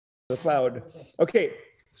the cloud. Okay,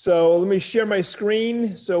 so let me share my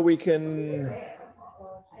screen so we can.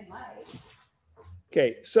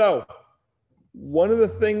 Okay, so one of the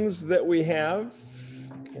things that we have,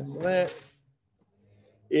 cancel that,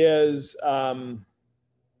 is,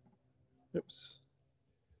 oops.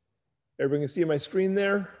 Everybody can see my screen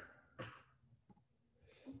there?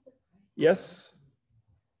 Yes?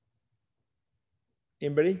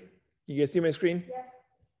 Anybody? You guys see my screen?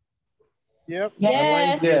 Yep.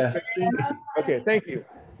 Yes. Yeah. Okay, thank you.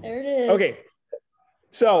 There it is. Okay,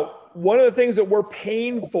 so one of the things that we're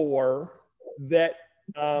paying for that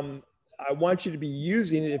I want you to be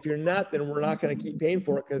using it. If you're not, then we're not going to keep paying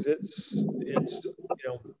for it because it's you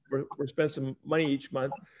know, we're spending some money each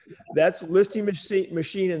month. That's listing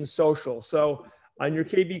machine and social. So on your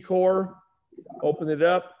KB Core, open it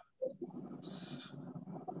up.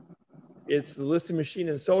 It's the listing machine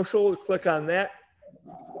and social. Click on that.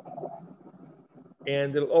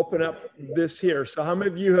 And it'll open up this here. So how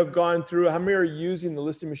many of you have gone through, how many are using the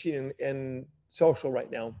listing machine and social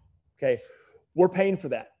right now? Okay, we're paying for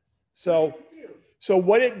that. So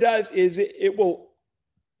what it does is it will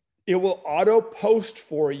auto post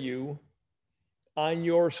for you on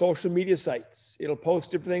your social media sites. It'll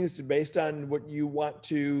post different things based on what you want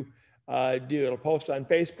to do. It'll post on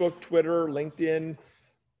Facebook, Twitter, LinkedIn,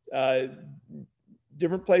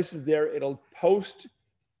 different places there. It'll post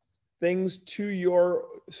things to your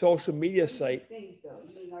social media site.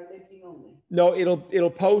 No, it'll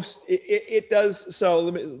post. It does. So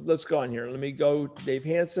let's go on here. Let me go to Dave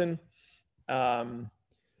Hansen.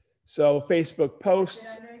 So Facebook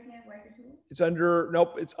posts. It's under,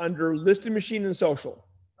 nope, it's under listed machine and social.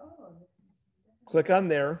 Click on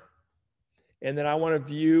there. And then I want to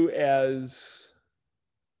view as,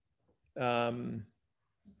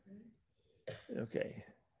 okay.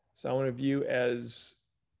 So I want to view as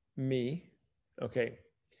me. Okay.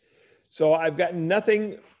 So I've got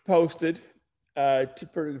nothing posted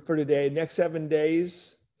for today. Next 7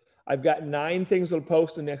 days, I've got 9 things will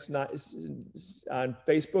post the next on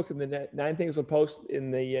Facebook, and the 9 things will post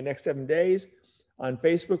in the next 7 days on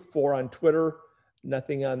Facebook, 4 on Twitter,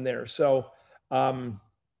 nothing on there. So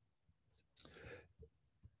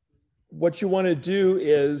what you want to do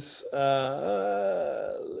is,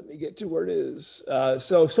 let me get to where it is.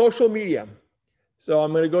 So social media. So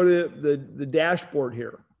I'm going to go to the dashboard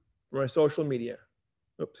here for my social media.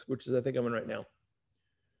 Oops, which is I think I'm in right now.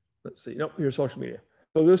 Let's see. Nope, here's social media.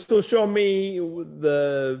 So this will show me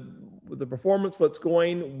the performance, what's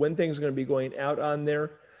going, when things are going to be going out on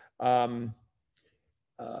there. And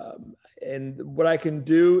what I can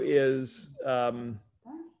do is,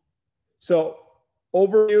 so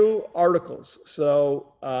overview articles.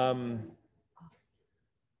 So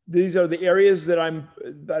these are the areas that I'm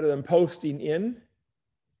posting in.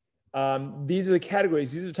 These are the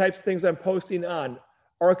categories. These are the types of things I'm posting on: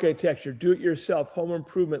 architecture, do-it-yourself, home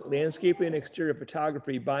improvement, landscaping and exterior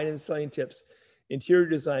photography, buying and selling tips, interior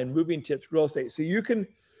design, moving tips, real estate. So you can,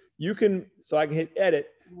 so I can hit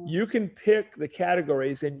edit. You can pick the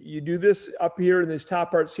categories, and you do this up here in these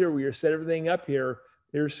top parts here where you set everything up here.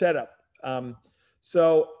 Here's setup.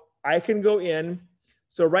 So I can go in.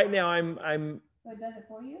 So right now I'm. So it does it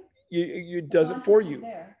for you? It does it for you.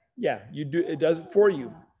 Yeah, you do. It does it for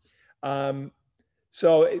you.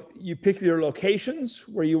 So you pick your locations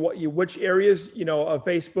where which areas, of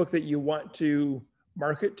Facebook that you want to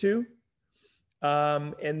market to.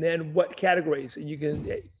 And then what categories. You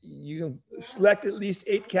can select at least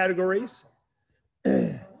 8 categories. I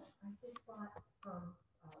just bought from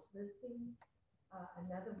listing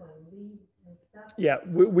another one, leads and stuff. Yeah,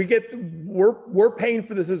 we're paying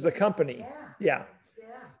for this as a company. Yeah.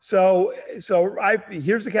 So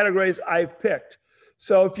here's the categories I've picked.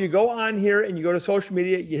 So if you go on here and you go to social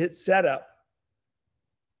media, you hit setup.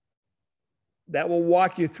 That will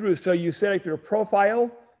walk you through. So you set up your profile,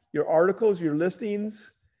 your articles, your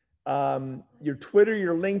listings, your Twitter,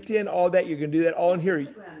 your LinkedIn, all that. You can do that all in here.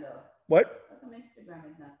 Instagram, though. What? How come Instagram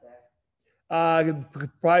is not there?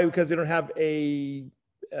 Probably because they don't have an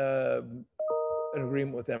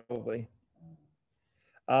agreement with them, probably.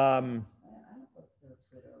 I don't go through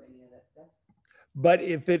Twitter or any of that stuff. But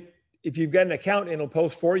if you've got an account and it'll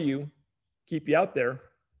post for you, keep you out there.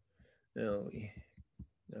 No, I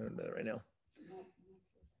don't know that right now.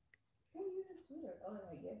 Who uses Twitter? Oh,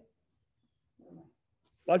 I guess. Never mind.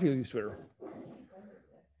 A lot of people use Twitter.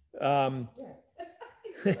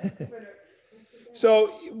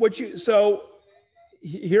 So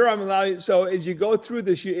here I'm allowing, so as you go through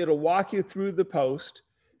this, it'll walk you through the post,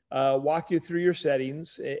 walk you through your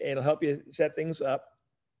settings, and it'll help you set things up.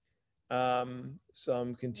 So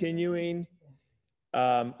I'm continuing.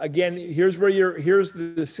 Again, here's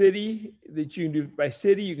the city that you can do by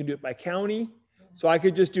city. You can do it by county. So I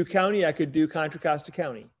could just do county. I could do Contra Costa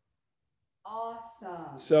County.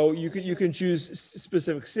 Awesome. So you can choose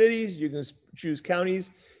specific cities. You can choose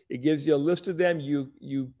counties. It gives you a list of them.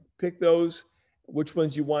 You pick those, which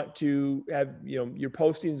ones you want to have, your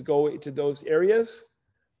postings go to those areas.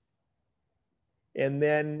 And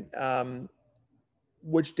then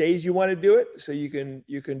which days you want to do it. So you can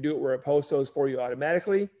do it where it posts those for you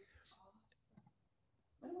automatically.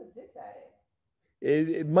 When was this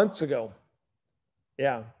added? Months ago.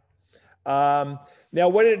 Yeah. Now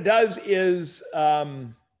what it does is, I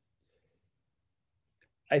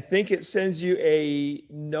think it sends you a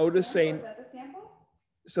notice saying, Is that the sample?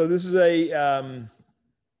 so this is a,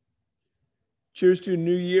 cheers to a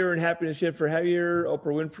new year and happiness for heavier, Oprah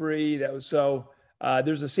Winfrey. That was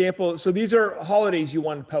there's a sample. So these are holidays you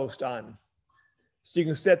want to post on. So you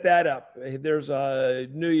can set that up. There's a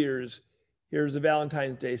New Year's. Here's a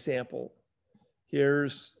Valentine's Day sample.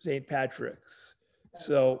 Here's St. Patrick's.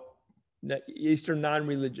 So Easter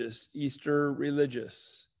non-religious, Easter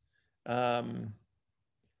religious. I'm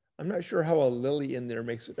not sure how a lily in there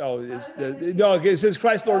makes it. Oh, it's no, it says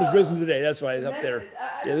Christ the Lord is risen today. That's why it's up there.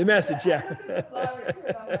 Yeah, the message, yeah.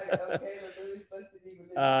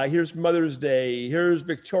 Here's Mother's Day. Here's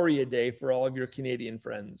Victoria Day for all of your Canadian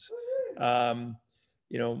friends.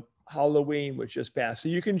 Halloween, which just passed. So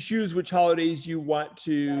you can choose which holidays you want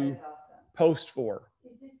to post for.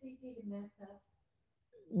 Is this easy to mess up?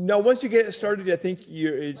 No, once you get it started, I think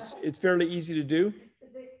it's fairly easy to do.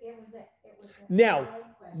 Now,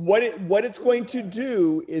 what it's going to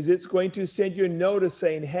do is it's going to send you a notice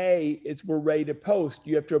saying, hey, we're ready to post.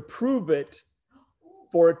 You have to approve it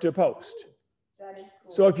for it to post. That is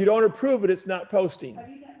cool. So if you don't approve it, it's not posting. Have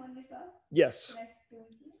you done one yourself? Yes. Can I see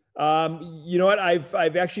it? You know what?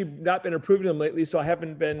 I've actually not been approving them lately, so I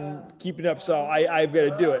haven't been keeping up. So I've got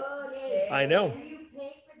to do it. Okay. I know. You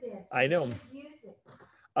pay for this. I know. You should use it.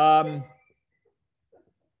 Um,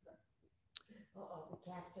 Uh-oh, the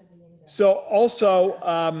cats are being done. so also,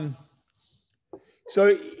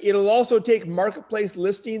 so it'll also take marketplace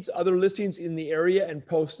listings, other listings in the area, and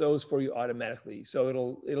post those for you automatically. So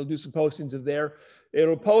it'll do some postings of there.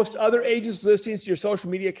 It'll post other agents' listings to your social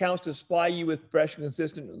media accounts to supply you with fresh and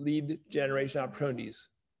consistent lead generation opportunities.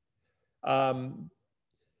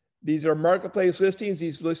 These are marketplace listings.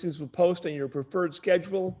 These listings will post on your preferred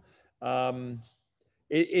schedule.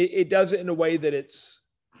 It does it in a way that it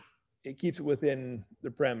keeps it within the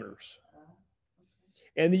parameters.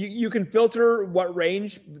 And you can filter what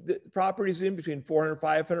range the property is in between 400,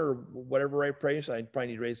 500, or whatever right price. I probably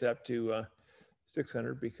need to raise that up to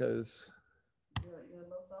 600 because, You're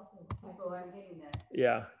low sultan. People aren't getting that.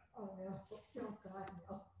 yeah. Oh, no. Oh, God,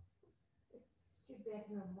 no.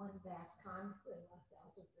 2-bedroom, 1-bath condo in Los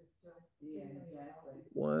Altos is $2 Yeah, million. exactly.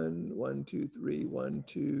 1, 2, 3, 1,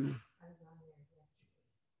 2, I was on there yesterday.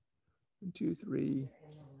 1, 2, 3,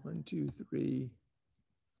 And, 1, 2, 3.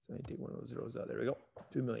 So I take one of those zeros out. There we go.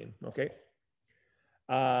 2 million. Okay.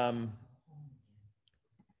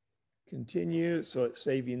 Continue. So it's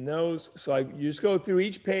saving those. So you just go through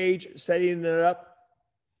each page, setting it up.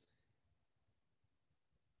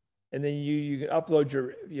 And then you can upload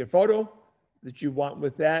your photo that you want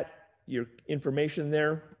with that, your information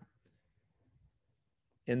there.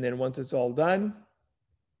 And then once it's all done,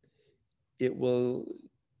 it will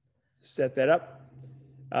set that up.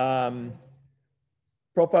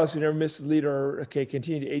 Profile, so you never miss leader. Okay,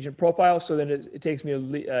 continue to agent profile. So then it takes me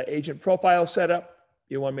a agent profile setup.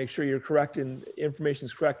 You want to make sure you're correct and information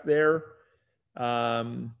is correct there.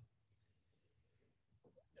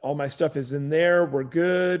 All my stuff is in there. We're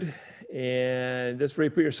good. And that's where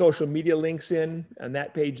you put your social media links in on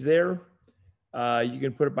that page there. You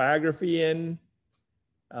can put a biography in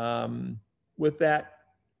with that.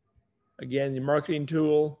 Again, your marketing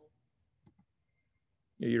tool,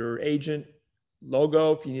 your agent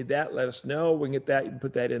logo. If you need that, let us know. We can get that. You can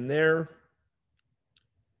put that in there.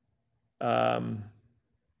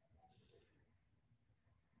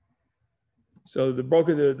 So the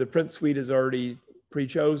broker, the print suite is already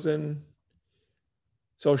pre-chosen.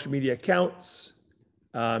 Social media accounts.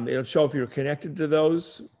 It'll show if you're connected to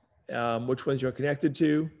those, which ones you're connected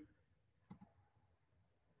to.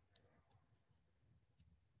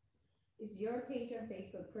 Is your page on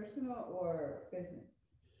Facebook personal or business?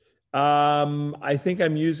 I think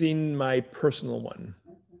I'm using my personal one.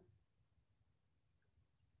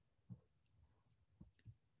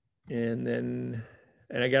 And then,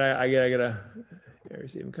 and I gotta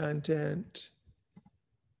receive content.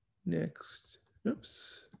 Next.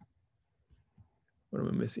 Oops. What am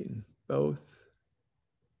I missing? Both.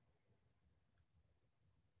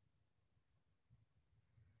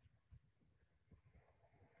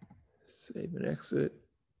 Save and exit.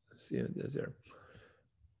 Let's see what it does there.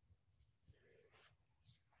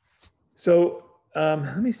 So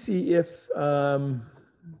let me see if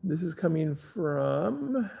this is coming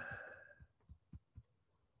from,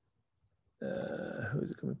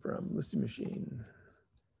 who's it coming from? Listing Machine.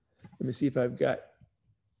 Let me see if I've got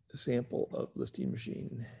a sample of Listing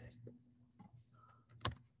Machine.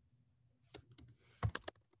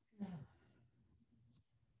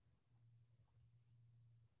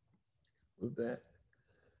 Move that.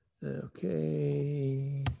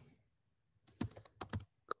 Okay.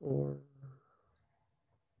 Core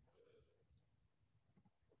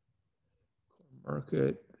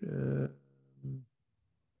market.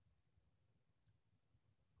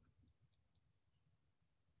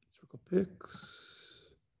 Circle picks.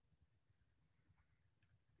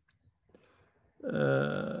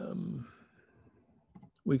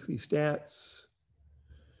 Weekly stats.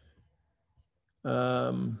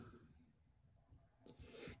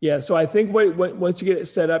 Yeah, so I think once you get it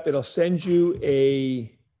set up, it'll send you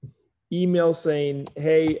a email saying,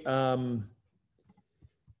 hey, do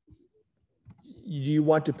you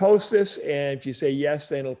want to post this? And if you say yes,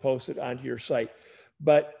 then it'll post it onto your site.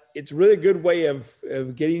 But it's a really good way of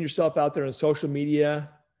getting yourself out there on social media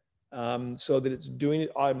so that it's doing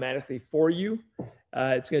it automatically for you.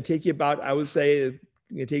 It's going to take you about, I would say, it's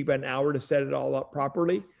going to take about an hour to set it all up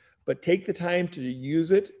properly. But take the time to use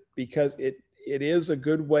it because it is a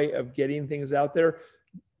good way of getting things out there.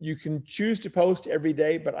 You can choose to post every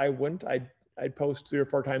day, but I wouldn't. I'd post 3 or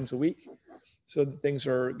 4 times a week so that things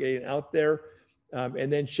are getting out there.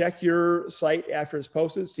 And then check your site after it's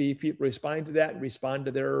posted, see if people respond to that and respond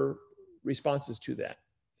to their responses to that.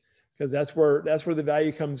 Because that's where the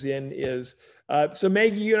value comes in is, so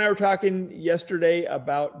Maggie, you and I were talking yesterday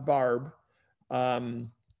about Barb.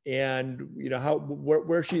 And you know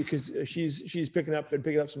where she, because she's picking up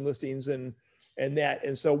some listings and that.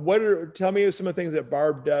 And so tell me some of the things that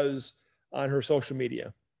Barb does on her social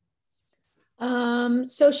media.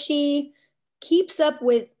 So she keeps up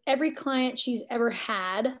with every client she's ever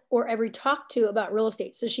had or ever talked to about real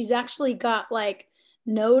estate. So she's actually got like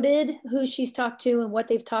noted who she's talked to and what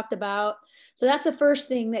they've talked about. So that's the first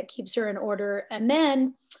thing that keeps her in order. And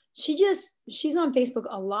then she's on Facebook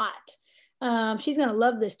a lot. She's going to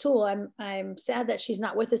love this tool. I'm sad that she's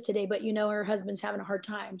not with us today, but you know, her husband's having a hard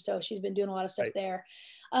time. So she's been doing a lot of stuff there.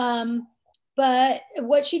 But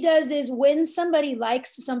what she does is when somebody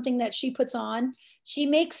likes something that she puts on, she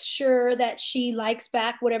makes sure that she likes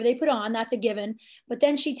back whatever they put on. That's a given. But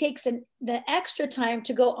then she takes the extra time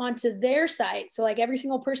to go onto their site. So like every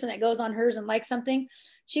single person that goes on hers and likes something,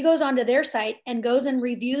 she goes onto their site and goes and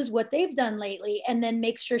reviews what they've done lately and then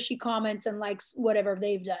makes sure she comments and likes whatever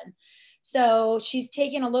they've done. So she's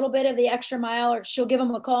taking a little bit of the extra mile, or she'll give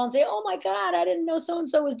them a call and say, oh my God, I didn't know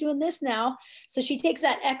so-and-so was doing this now. So she takes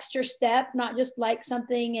that extra step, not just like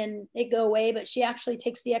something and it go away, but she actually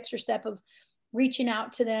takes the extra step of reaching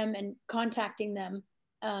out to them and contacting them.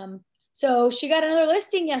 So she got another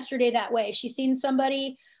listing yesterday that way. She's seen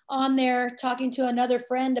somebody on there talking to another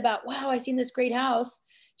friend about, wow, I seen this great house.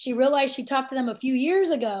 She realized she talked to them a few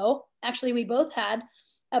years ago. Actually, we both had,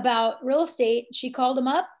 about real estate. She called them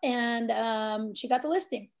up and she got the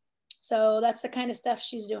listing. So that's the kind of stuff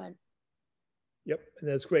she's doing. Yep, and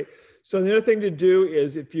that's great. So the other thing to do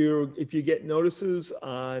is if you get notices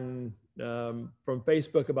on from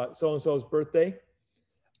Facebook about so-and-so's birthday,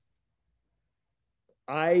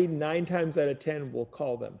 I 9 times out of 10 will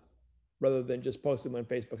call them rather than just post them on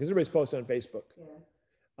Facebook, because everybody's posting on Facebook.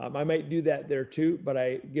 Yeah. I might do that there too, but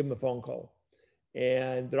I give them a phone call.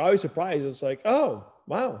 And they're always surprised. It's like, oh,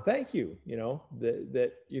 wow, thank you, you know,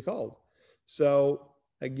 that you called. So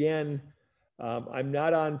again, I'm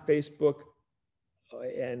not on Facebook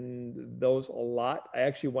and those a lot. I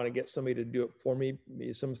actually want to get somebody to do it for me,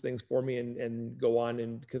 some things for me and go on.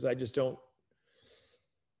 And because I just don't,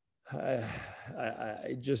 I'm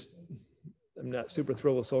not super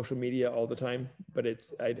thrilled with social media all the time, but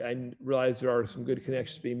I realize there are some good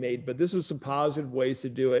connections to be made, but this is some positive ways to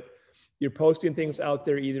do it. You're posting things out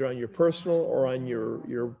there either on your personal or on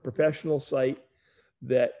your professional site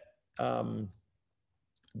that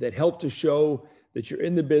that help to show that you're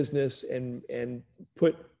in the business and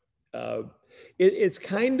put it's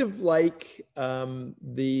kind of like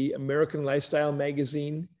the American Lifestyle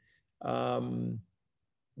magazine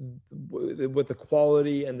with the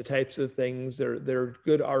quality and the types of things. They're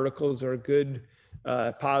good articles, they're good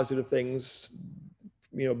positive things,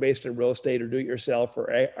 you know, based on real estate or do it yourself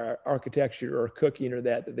or architecture or cooking or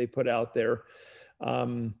that they put out there.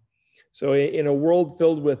 So in a world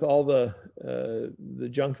filled with all the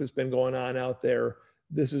junk that's been going on out there,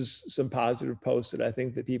 this is some positive posts that I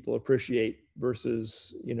think that people appreciate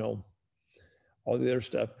versus, you know, all the other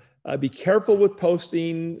stuff. Be careful with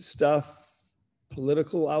posting stuff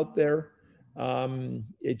political out there.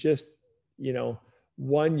 It just, you know,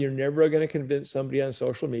 one, you're never going to convince somebody on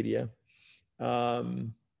social media.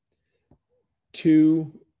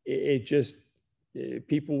 Two, it just,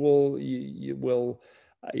 people will, you will,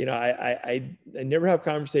 you know, I never have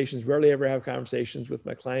conversations, rarely ever have conversations with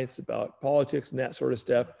my clients about politics and that sort of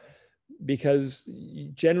stuff, because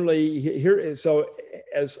generally here, so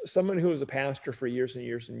as someone who was a pastor for years and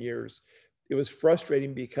years and years, it was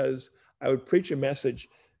frustrating because I would preach a message,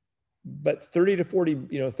 but 30 to 40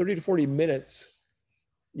 minutes, 30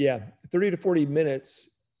 to 40 minutes,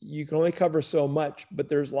 you can only cover so much, but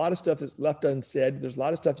there's a lot of stuff that's left unsaid. There's a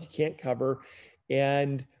lot of stuff you can't cover.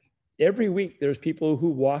 And every week there's people who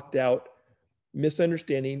walked out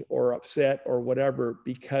misunderstanding or upset or whatever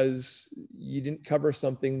because you didn't cover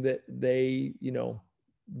something that they, you know,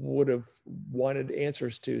 would have wanted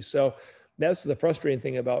answers to. So that's the frustrating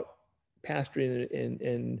thing about pastoring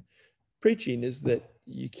and preaching, is that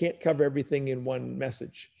you can't cover everything in one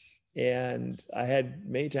message. And I had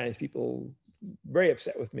many times people very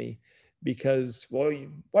upset with me because, well,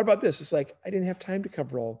 what about this? It's like, I didn't have time to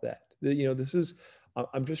cover all of that. You know, this is,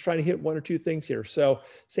 I'm just trying to hit one or two things here. So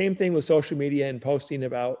same thing with social media and posting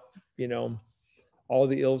about, you know, all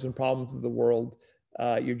the ills and problems of the world.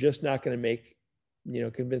 You're just not going to make, you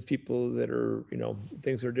know, convince people that are, you know,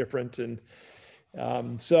 things are different.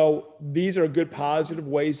 And so these are good positive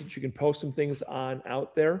ways that you can post some things on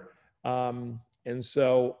out there. And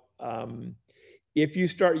so if you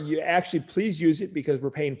start, you actually, please use it because we're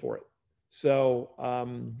paying for it. So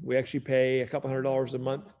we actually pay a couple $100 a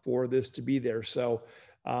month for this to be there. So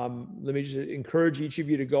let me just encourage each of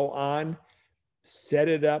you to go on, set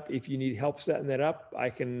it up. If you need help setting that up, I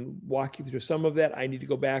can walk you through some of that. I need to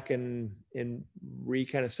go back and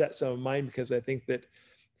kind of set some of mine because I think that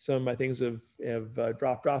some of my things have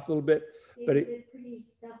dropped off a little bit. But Is it pretty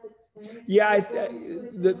self-explanatory? yeah,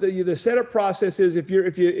 the setup process is if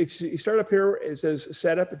you start up here, it says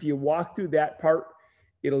setup. If you walk through that part,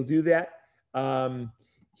 it'll do that.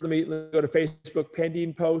 Let me go to Facebook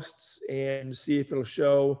pending posts and see if it'll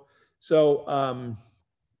show. So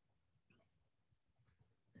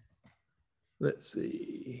let's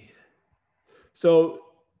see. So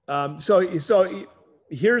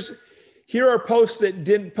here are posts that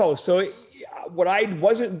didn't post. So what I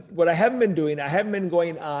haven't been doing, I haven't been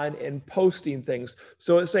going on and posting things.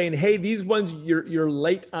 So it's saying, hey, these ones, you're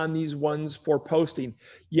late on these ones for posting.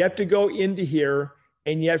 You have to go into here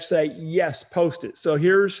and you have to say, yes, post it. So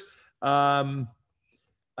here's best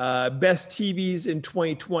TVs in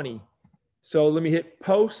 2020. So let me hit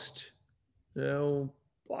post. No,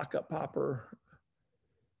 block up popper.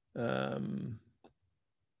 So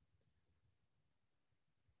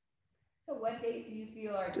what days do you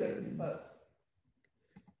feel are good to post?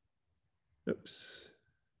 Oops.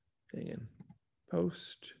 Hang on.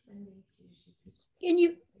 Post. Can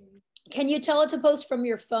you tell it to post from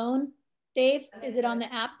your phone, Dave? Is it on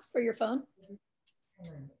the app for your phone?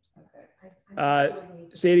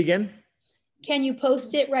 Say it again. Can you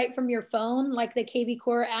post it right from your phone, like the KV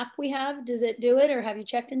Core app we have? Does it do it, or have you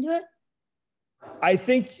checked into it? I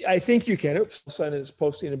think you can. Oops, son is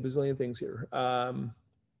posting a bazillion things here.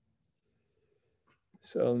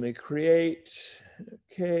 So let me create.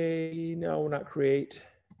 Okay, no, not create.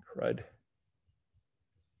 Crud.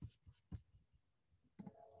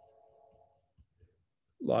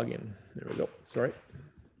 Login. There we go. Sorry.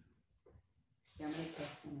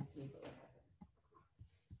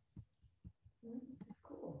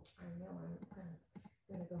 Cool. I know. I'm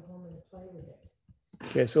gonna go home and play with it.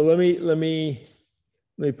 Okay, so let me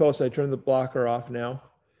post. I turned the blocker off now.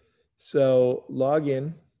 So log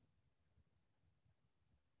in.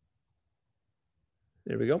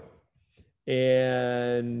 There we go.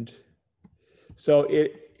 And so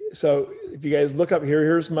if you guys look up here,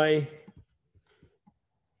 here's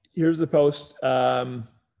the post. So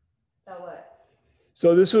what?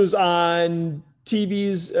 So this was on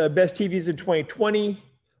TVs, best TVs in 2020.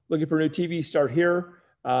 Looking for a new TV, start here.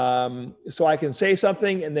 So I can say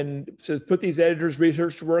something and then it says, put these editors'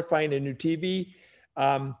 research to work, find a new TV.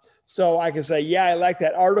 So I can say, yeah, I like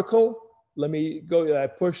that article. Let me go, I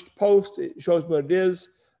pushed post, it shows what it is.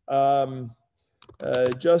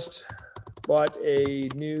 Just bought a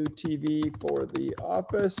new TV for the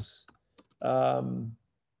office.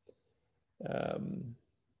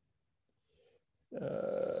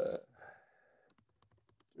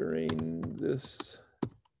 During this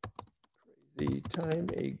crazy time,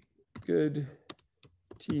 a good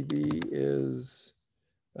TV is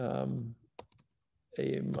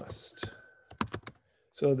a must.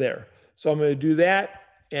 So there. So I'm going to do that,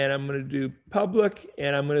 and I'm going to do public,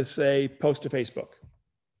 and I'm going to say post to Facebook.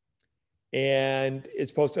 And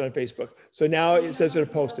it's posted on Facebook. So now it says they're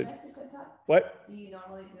posted. What? Do you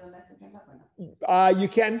normally do a message on top or no? You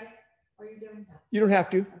can. Or you don't have. You don't have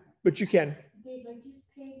to, but you can. Dave, I just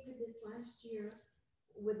paid for this last year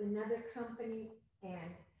with another company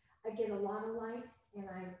and I get a lot of likes and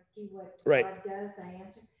I do what Right. Bob does, I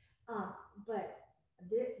answer. But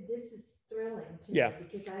this is thrilling to Yeah. me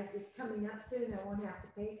because it's coming up soon, I won't have to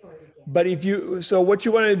pay for it again. But if you, so what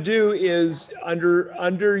you want to do is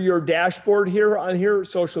under your dashboard here on here,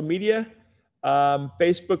 social media,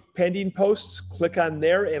 Facebook pending posts, click on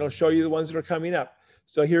there and it'll show you the ones that are coming up.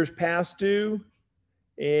 So here's past due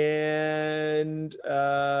and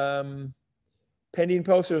pending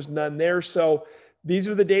posts, there's none there. So these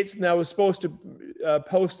are the dates that I was supposed to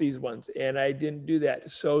post these ones and I didn't do that.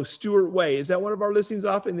 So Stewart Way, is that one of our listings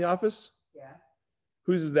off in the office? Yeah.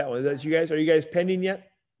 Whose is that one? Is that you guys? Are you guys pending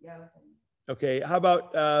yet? Yeah. Okay, how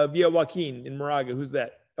about Via Joaquin in Moraga? Who's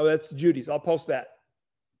that? Oh, that's Judy's. I'll post that.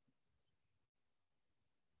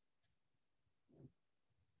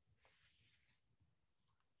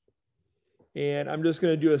 And I'm just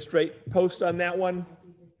going to do a straight post on that one.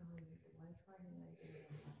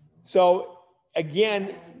 So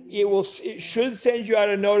again, it should send you out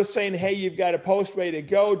a notice saying, hey, you've got a post ready to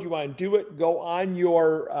go. Do you want to do it? Go on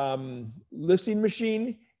your listing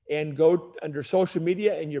machine and go under social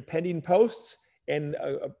media and your pending posts and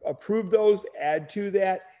approve those, add to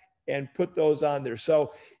that and put those on there.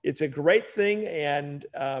 So it's a great thing. And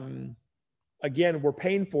again, we're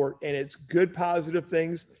paying for it and it's good, positive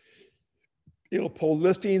things. It'll pull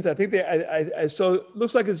listings. I think so it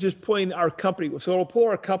looks like it's just pulling our company. So it'll pull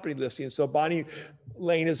our company listings. So Bonnie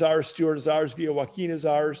Lane is ours, Stewart is ours, Via Joaquin is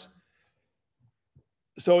ours.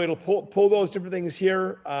 So it'll pull those different things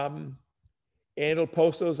here and it'll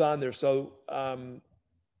post those on there. So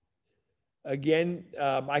again,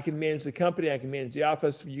 I can manage the company. I can manage the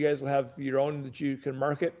office. You guys will have your own that you can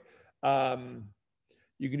market.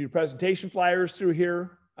 You can do presentation flyers through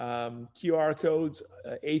here. QR codes,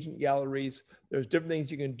 agent galleries. There's different things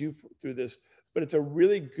you can do through this, but it's a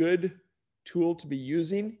really good tool to be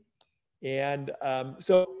using. And Carla,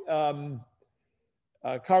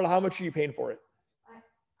 how much are you paying for it?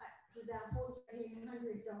 For that whole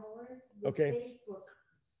 $800. Okay.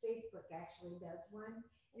 Facebook actually does one.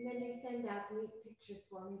 And then they send out neat pictures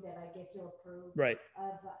for me that I get to approve. Right.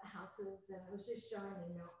 Of houses. And I was just showing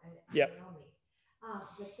Yep. Naomi.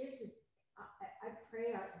 But this is, I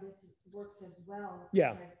pray this works as well.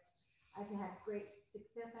 Yeah. I've had great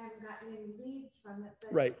success. I haven't gotten any leads from it,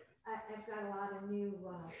 but Right. I've got a lot of new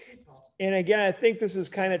people. And again, I think this is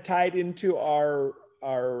kind of tied into our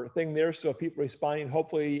thing there. So people responding,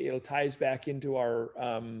 hopefully it'll ties back into our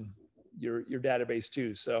your database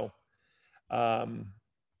too. So,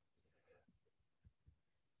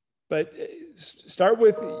 but start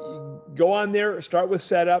with, go on there, start with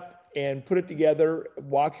setup and put it together,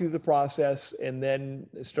 walk through the process, and then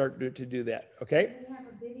start to do that. Okay. We have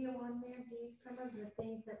a video on there, Dave. Some of the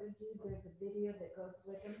things that we do, there's a video that goes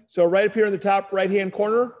with them. So right up here in the top right-hand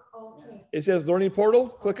corner, Okay. it says Learning Portal.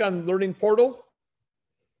 Click on Learning Portal,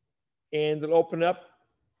 and it'll open up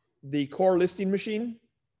the core listing machine.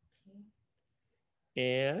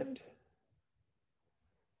 And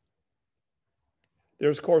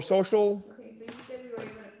there's Core Social. Okay, so you said we were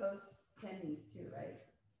able to post pendings too, right?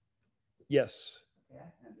 Yes. Okay,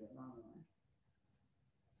 that's gonna be a long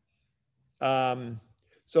one.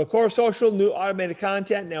 So Core Social, new automated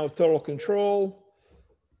content, now with total control.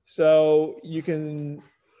 So you can,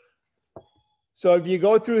 so if you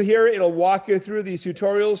go through here, it'll walk you through these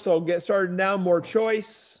tutorials. So get started now, more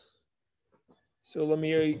choice. So let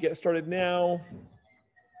me get started now.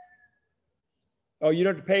 Oh, you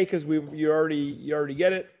don't have to pay because you already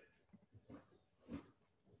get it.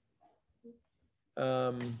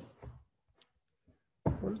 Where's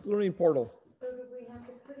the Learning Portal? So do we have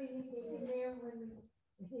to put anything in there when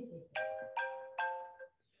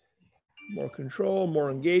More control,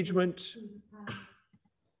 more engagement.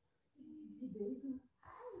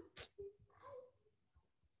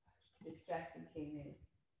 Distraction came in.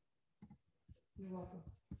 You're welcome.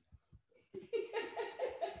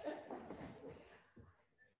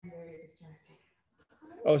 Very distracting.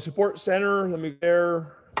 Oh, support center, let me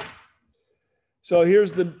there. So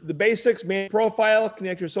here's the basics: manage profile,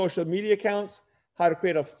 connect your social media accounts, how to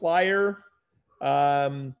create a flyer,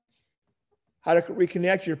 how to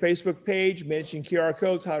reconnect your Facebook page, managing QR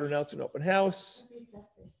codes, how to announce an open house.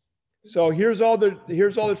 So here's all the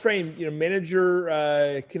training. Manage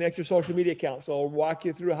your connect your social media accounts. So I'll walk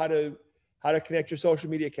you through how how to connect your social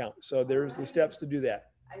media account. So there's the steps to do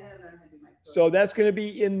that. I gotta learn how to do my. So that's going to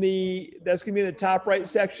be in the top right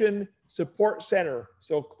section, support center.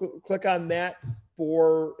 So click on that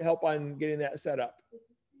for help on getting that set up.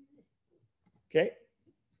 Okay.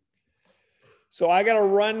 So I got to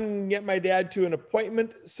run and get my dad to an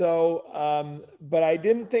appointment. So, but I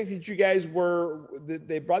didn't think that you guys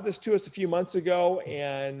they brought this to us a few months ago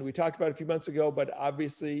and we talked about it a few months ago, but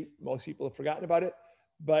obviously most people have forgotten about it.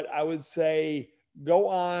 But I would say go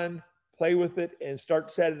on, play with it and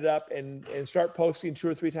start set it up and start posting 2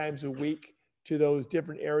 or 3 times a week to those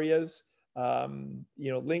different areas.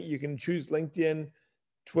 You can choose LinkedIn,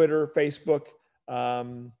 Twitter, Facebook,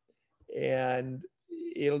 and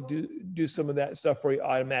it'll do some of that stuff for you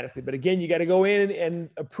automatically. But again, you got to go in and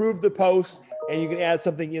approve the post and you can add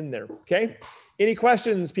something in there. Okay. Any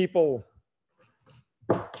questions, people?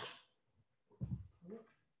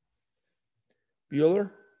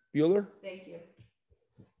 Bueller? Thank you.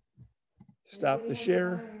 Stop the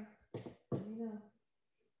share.